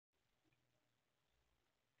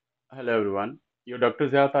Hello everyone, your Dr.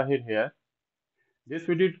 Zia Tahir here. This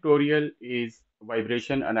video tutorial is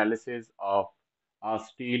vibration analysis of a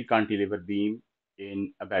steel cantilever beam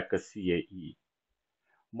in Abaqus CAE.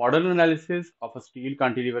 Model analysis of a steel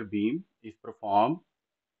cantilever beam is performed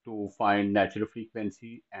to find natural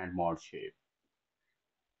frequency and mode shape.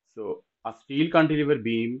 So a steel cantilever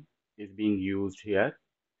beam is being used here.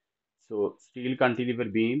 So steel cantilever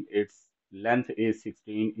beam, its length is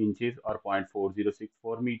 16 inches or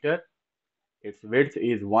 0.4064 meter. Its width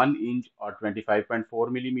is 1 inch or 25.4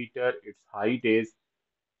 millimeter. Its height is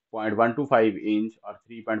 0.125 inch or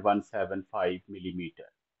 3.175 millimeter.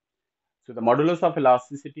 So the modulus of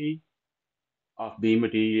elasticity of beam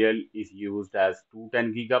material is used as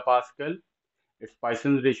 210 gigapascal. Its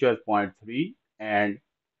Poisson's ratio is 0.3 and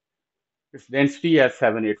its density as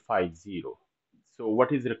 7850. So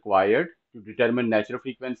what is required to determine natural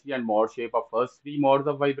frequency and mode shape of first three modes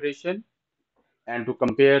of vibration and to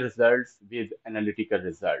compare results with analytical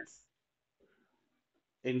results?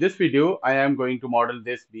 In this video, I am going to model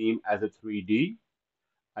this beam as a 3D.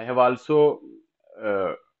 I have also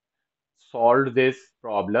uh, solved this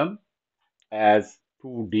problem as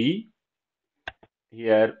 2D.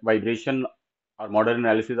 Here, vibration or model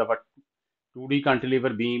analysis of a 2D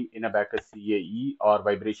cantilever beam in Abaqus CAE or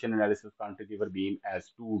vibration analysis of cantilever beam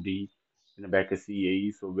as 2D in Abaqus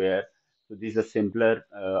CAE. So this is a simpler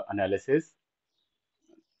analysis,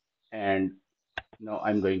 and now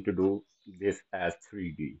I'm going to do this as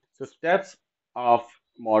 3D. So steps of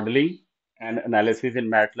modeling and analysis in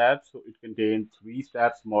MATLAB. So it contains three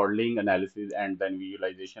steps: modeling, analysis, and then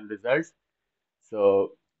visualization results.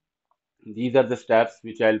 So these are the steps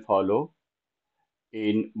which I'll follow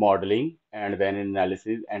in modeling and then in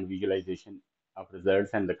analysis and visualization of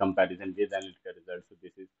results and the comparison with analytical results. So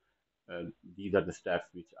these are the steps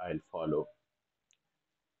which I'll follow.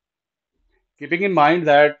 Keeping in mind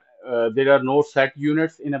that there are no set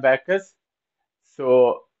units in Abaqus,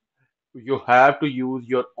 so you have to use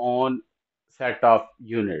your own set of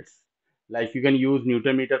units. Like you can use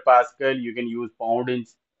Newton meter Pascal, you can use pound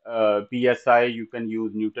inch PSI, you can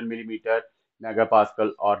use Newton millimeter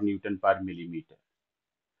megapascal or Newton per millimeter.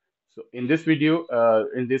 So in this video,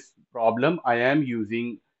 in this problem, I am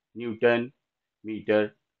using Newton,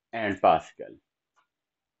 meter, and Pascal.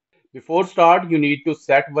 Before start, you need to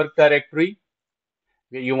set work directory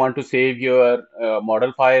where you want to save your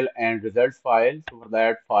model file and results file. So for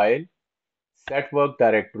that file, set work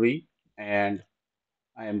directory, and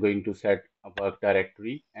I am going to set a work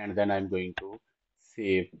directory, and then I'm going to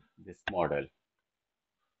save this model.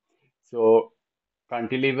 So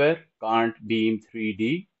cantilever cant beam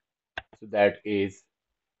 3D. So that is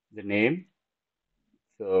the name.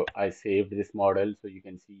 So I saved this model. So you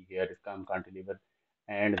can see here is cantilever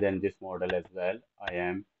and then this model as well. I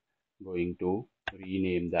am going to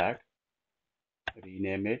rename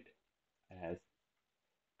it as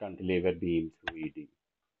cantilever beam 3D.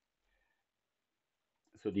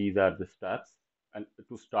 So these are the steps and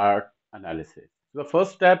to start analysis. So the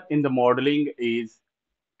first step in the modeling is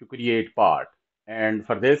to create part. And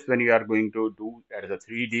for this, when you are going to do that as a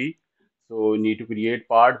 3D, so you need to create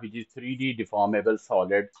part which is 3D deformable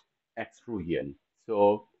solid extrusion.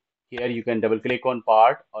 So here you can double click on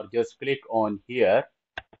part or just click on here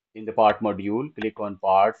in the part module, click on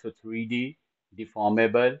part. So 3D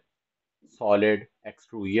deformable solid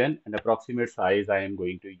extrusion and approximate size I am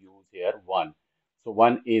going to use here 1. So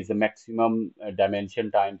 1 is the maximum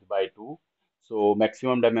dimension times by 2. So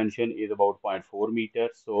maximum dimension is about 0.4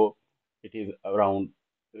 meters. So it is around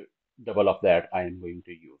double of that I am going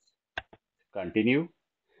to use. Continue.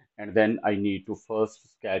 And then I need to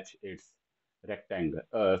first sketch its rectangle,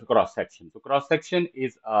 cross section. So cross section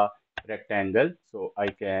is a rectangle. So I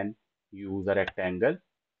can use a rectangle,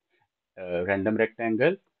 random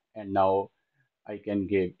rectangle. And now I can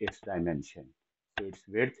give its dimension. So its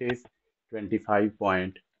width is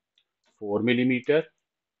 25.4 millimeter.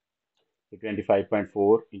 So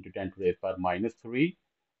 25.4 into 10 to the power minus 3,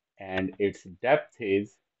 and its depth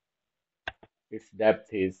is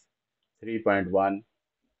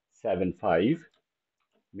 3.175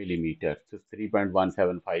 millimeter. So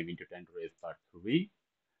 3.175 into 10 to the power 3.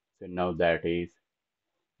 So now that is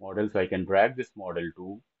model. So I can drag this model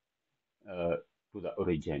to the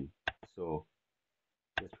origin. So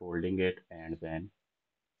just holding it and then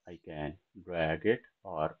I can drag it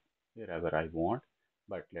or wherever I want,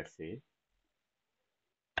 but let's say,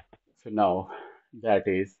 so now that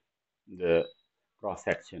is the cross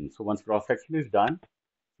section. So once cross section is done,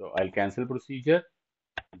 so I'll cancel procedure,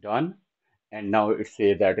 done. And now it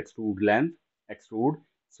says that extrude.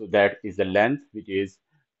 So that is the length which is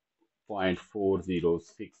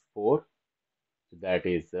 0.4064. That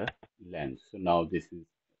is the length. So now this is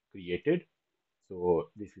created. So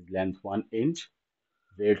this is length 1 inch,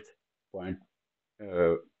 width point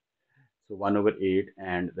uh, so 1 over 8,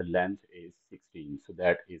 and the length is 16. So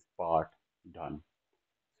that is part done.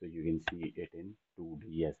 So you can see it in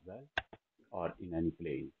 2D as well, or in any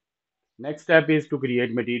plane. Next step is to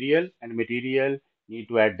create material, and material need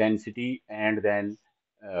to add density and then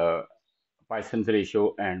uh, Poisson's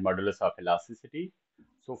ratio and modulus of elasticity.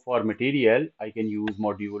 So for material, I can use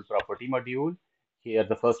module property module. Here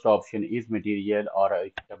the first option is material, or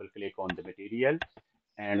I double click on the material,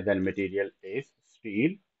 and then material is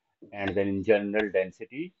steel, and then in general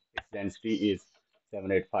density, its density is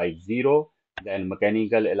 7850, then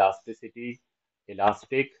mechanical elasticity,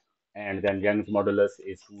 elastic, and then Young's modulus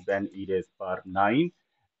is 210 e raised power 9,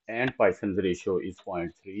 and Poisson's ratio is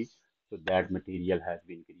 0.3. So that material has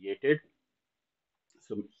been created.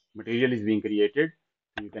 So material is being created.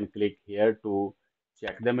 You can click here to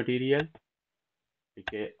check the material,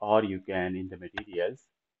 okay, or you can in the materials,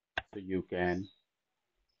 so you can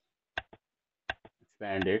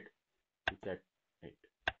expand it to check it.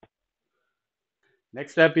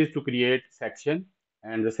 Next step is to create section,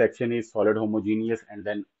 and the section is solid homogeneous and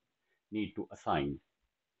then need to assign.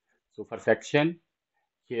 So for section,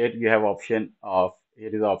 here you have option of,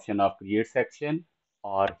 here is option of create section,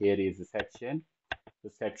 or here is the section. The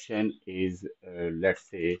section is, let's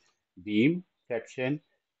say, beam section.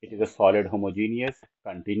 It is a solid homogeneous,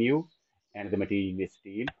 continue, and the material is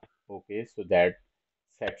steel. Okay, so that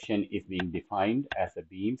section is being defined as a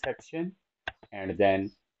beam section, and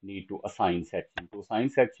then need to assign section. To assign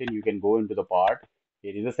section, you can go into the part.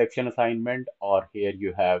 Here is a section assignment, or here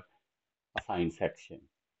you have assign section.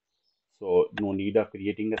 So no need of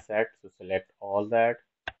creating a set. So select all that,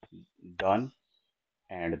 done,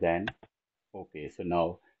 and then okay. So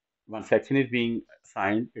now one section is being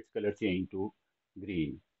assigned, its color change to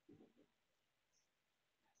green.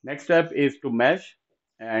 Next step is to mesh,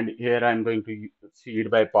 and here I'm going to see it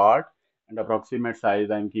by part, and approximate size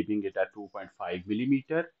I'm keeping it at 2.5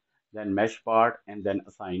 millimeter, then mesh part, and then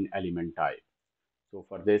assign element type. So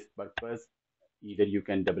for this purpose, either you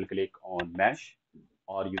can double click on mesh,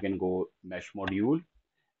 or you can go mesh module,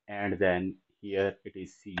 and then here it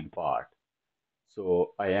is seed part.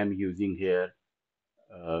 So I am using here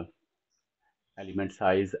uh, element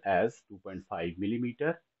size as 2.5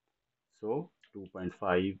 millimeter. So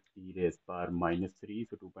 2.5 e raised power minus 3,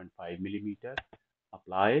 so 2.5 millimeter.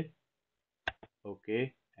 Apply,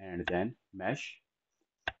 okay, and then mesh.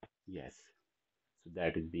 Yes, so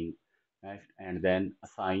that is being meshed, and then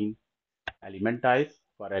assign element type.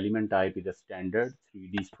 For element type is a standard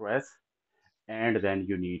 3D stress, and then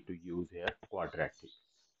you need to use here quadratic.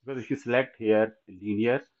 Because if you select here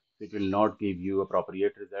linear, it will not give you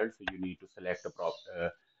appropriate result. So you need to select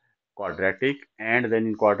a quadratic, and then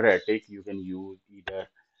in quadratic you can use either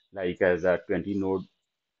like as a 20 node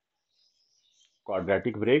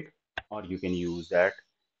quadratic break, or you can use that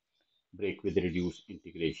break with reduced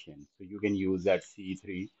integration. So you can use that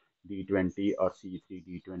C3D20 or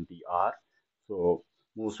C3D20R. So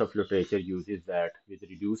most of literature uses that with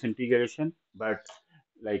reduced integration, but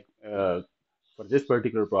like for this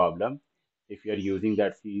particular problem, if you are using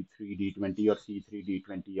that C3D20 or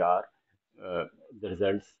C3D20R, the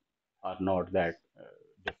results are not that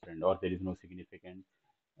different, or there is no significant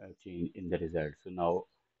change in the result. So now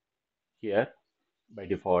here by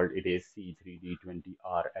default it is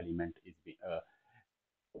C3D20R element is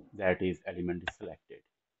that is element is selected.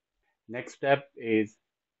 Next step is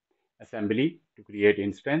assembly to create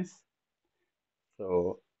instance.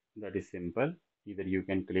 So that is simple. Either you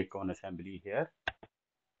can click on assembly here,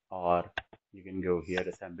 or you can go here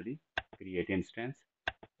assembly, create instance.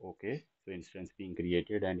 Okay, so instance being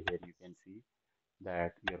created, and here you can see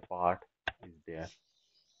that your part is there.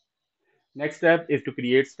 Next step is to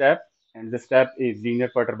create step, and the step is linear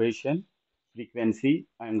perturbation frequency.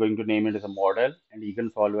 I'm going to name it as a model, and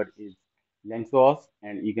eigensolver is length loss,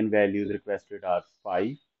 and eigenvalues requested are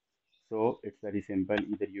 5. So it's very simple.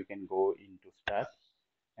 Either you can go into step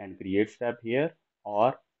and create step here,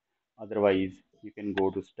 or otherwise you can go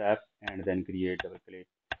to step and then create double click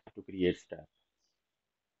to create step.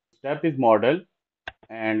 Step is model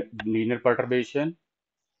and linear perturbation,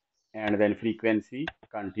 and then frequency,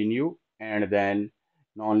 continue, and then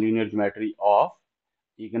nonlinear geometry off.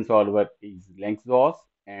 Eigensolver is length loss,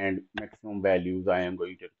 and maximum values I am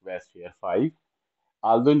going to request here 5.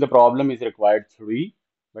 Although in the problem is required 3,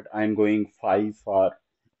 but I'm going 5 for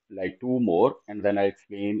like 2 more, and then I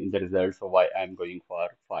explain in the results of why I'm going for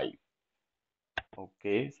 5.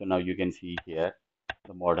 Okay, so now you can see here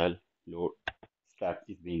the model load step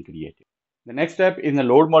is being created. The next step in the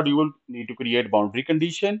load module need to create boundary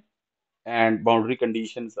condition, and boundary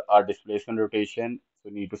conditions are displacement rotation. So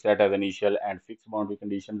need to set as initial and fixed boundary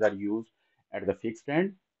conditions are used at the fixed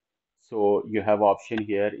end. So you have option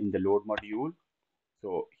here in the load module.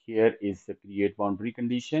 So here is the create boundary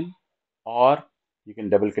condition, or you can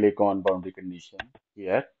double click on boundary condition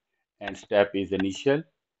here, and step is initial,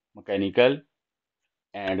 mechanical,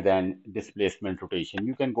 and then displacement rotation.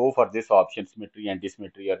 You can go for this option, symmetry and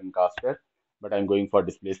dissymmetry or in caster, but I'm going for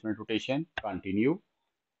displacement rotation. Continue,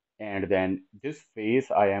 and then this phase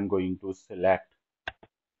I am going to select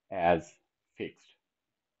as fixed.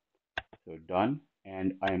 So done,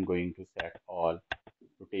 and I am going to set all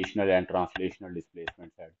rotational and translational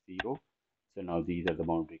displacements at 0. So now these are the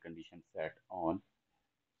boundary conditions set on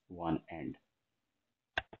one end.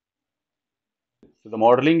 So the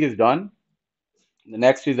modeling is done. The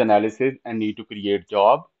next is analysis and need to create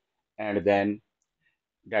job and then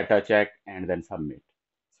data check and then submit.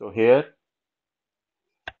 So here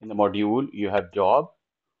in the module you have job.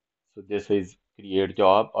 So this is create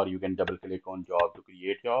job, or you can double click on job to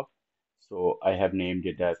create job. So I have named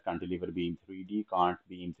it as cantilever beam 3D, cant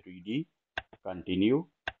beam 3D. Continue.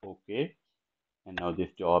 Okay. And now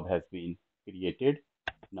this job has been created.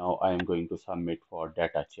 Now I am going to submit for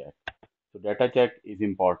data check. So data check is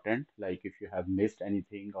important. Like if you have missed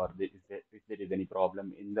anything, or if there is any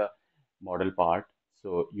problem in the model part,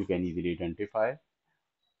 so you can easily identify.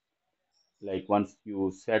 Like once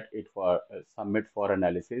you set it for submit for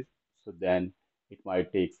analysis, so then it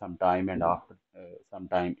might take some time, and after some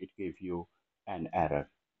time it gives you an error.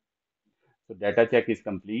 So data check is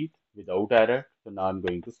complete without error. So now I'm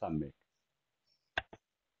going to submit.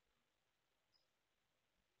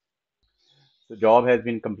 So job has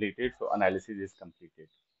been completed. So analysis is completed.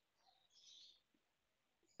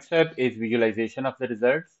 Next step is visualization of the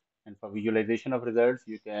results. And for visualization of results,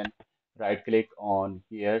 you can right click on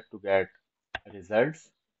here to get results.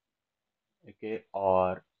 Okay,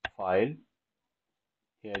 or file.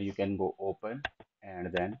 Here you can go open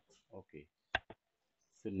and then okay.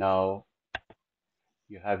 So now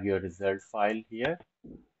you have your result file here.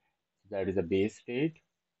 That is a base state.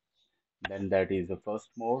 Then that is the first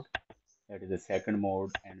mode. That is the second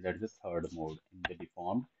mode, and that is the third mode in the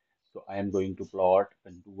deformed. So I am going to plot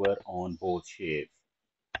contour on both shapes,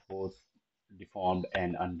 both deformed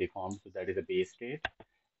and undeformed. So that is a base state.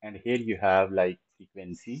 And here you have like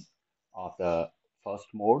frequency of the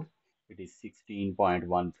first mode. It is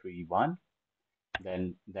 16.131.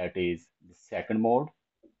 Then that is the second mode.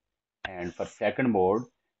 And for second mode,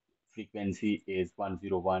 frequency is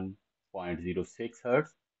 101.06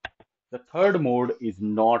 Hertz. The third mode is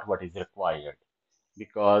not what is required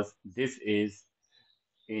because this is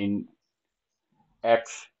in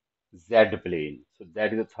XZ plane. So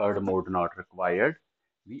that is the third mode not required.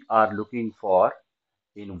 We are looking for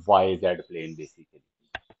in YZ plane basically.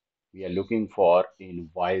 We are looking for in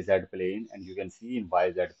YZ plane, and you can see in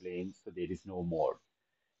YZ plane, so there is no mode.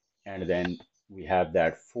 And then we have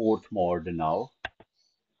that fourth mode now.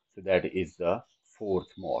 So that is the fourth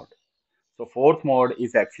mode. So fourth mode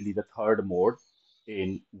is actually the third mode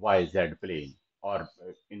in YZ plane, or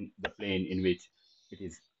in the plane in which it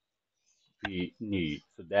is we need.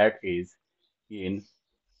 So that is in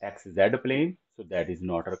XZ plane. So that is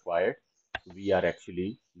not required. We are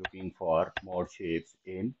actually looking for mode shapes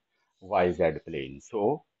in YZ plane.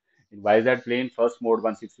 So in YZ plane, first mode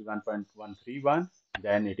 161.131,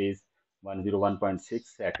 then it is 101.6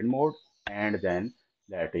 second mode, and then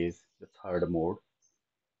that is the third mode.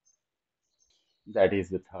 That is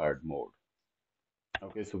the third mode.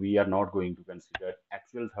 Okay, so we are not going to consider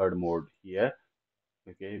actual third mode here,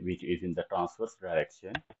 okay, which is in the transverse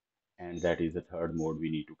direction, and that is the third mode we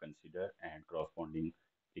need to consider, and corresponding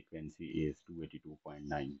frequency is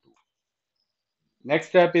 282.92. Next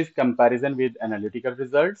step is comparison with analytical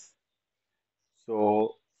results.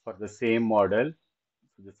 So for the same model,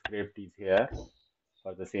 so the script is here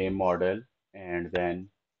for the same model, and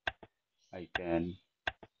then I can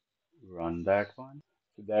run that one.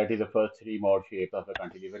 So that is the first three mode shapes of the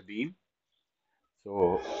cantilever beam.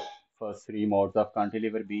 So first three modes of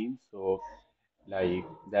cantilever beam. So like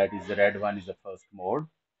that is the red one is the first mode,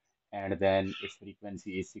 and then its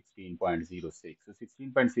frequency is 16.06. So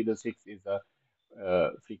 16.06 is the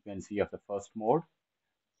frequency of the first mode.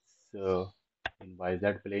 So in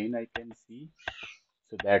YZ plane I can see.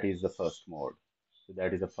 So that is the first mode. So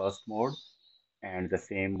that is the first mode, and the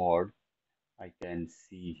same mode I can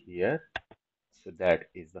see here. So that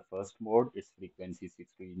is the first mode. Its frequency is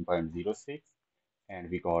 16.06, and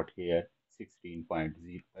we got here 16.0,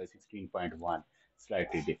 16.1.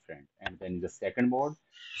 slightly different. And then the second mode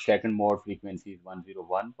frequency is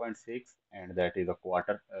 101.6, and that is a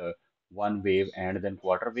quarter one wave and then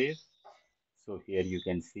quarter wave. So here you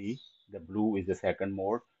can see the blue is the second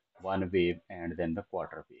mode, one wave and then the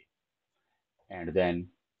quarter wave. And then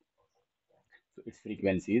so its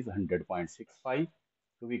frequency is 100.65.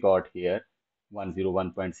 So we got here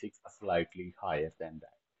 101.6, slightly higher than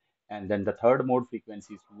that. And then the third mode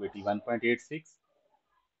frequency is 281.86.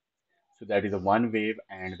 So that is a one wave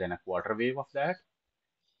and then a quarter wave of that.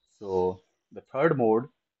 So the third mode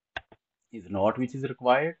is not which is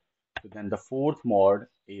required. So then the fourth mode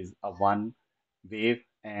is a one wave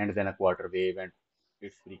and then a quarter wave, and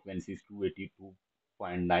its frequency is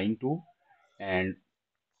 282.92, and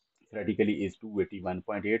theoretically is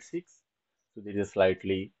 281.86. So there is a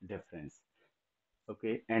slightly difference.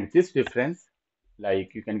 Okay, and this difference,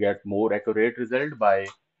 like you can get more accurate result by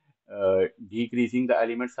decreasing the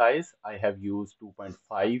element size. I have used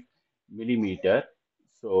 2.5 millimeter.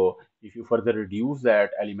 So if you further reduce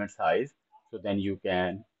that element size, so then you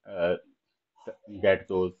can get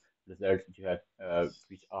those results which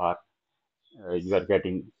which are you are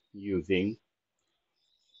getting using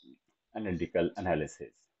analytical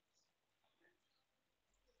analysis.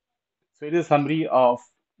 So it is a summary of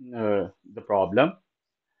the problem.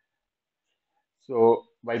 So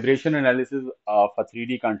vibration analysis of a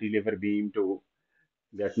 3D cantilever beam to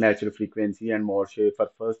get natural frequency and mode shape for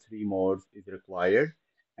first three modes is required,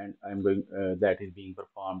 and that is being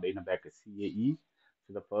performed in Abaqus CAE.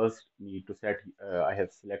 So the first need to set, I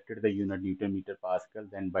have selected the unit Newton meter Pascal.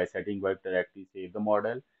 Then by setting work directly save the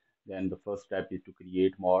model. Then the first step is to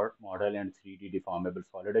create model and 3D deformable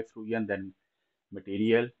solid extrusion. Then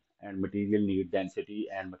material, and material need density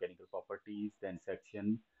and mechanical properties. Then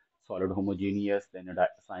section solid homogeneous. Then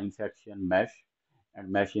assign section mesh,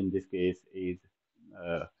 and mesh in this case is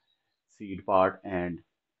uh, seed part, and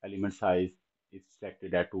element size is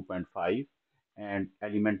selected at 2.5, and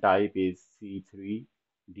element type is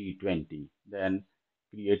C3D20. Then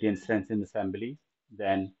create instance in assembly.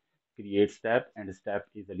 Then create step, and step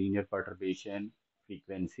is a linear perturbation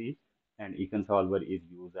frequency, and eigensolver is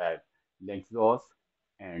used as length loss,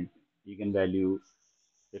 and eigenvalue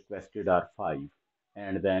requested are 5.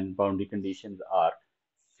 And then boundary conditions are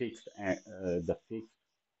fixed, and the fixed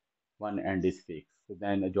one end is fixed. So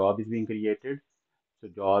then a job is being created. So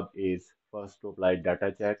job is first to apply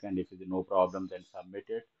data check, and if there is no problem, then submit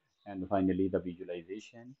it. And finally the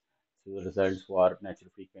visualization. So the results for natural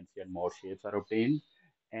frequency and mode shapes are obtained,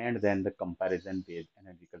 and then the comparison with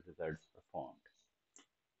analytical results performed.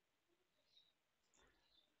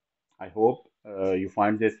 I hope you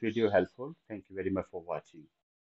find this video helpful. Thank you very much for watching.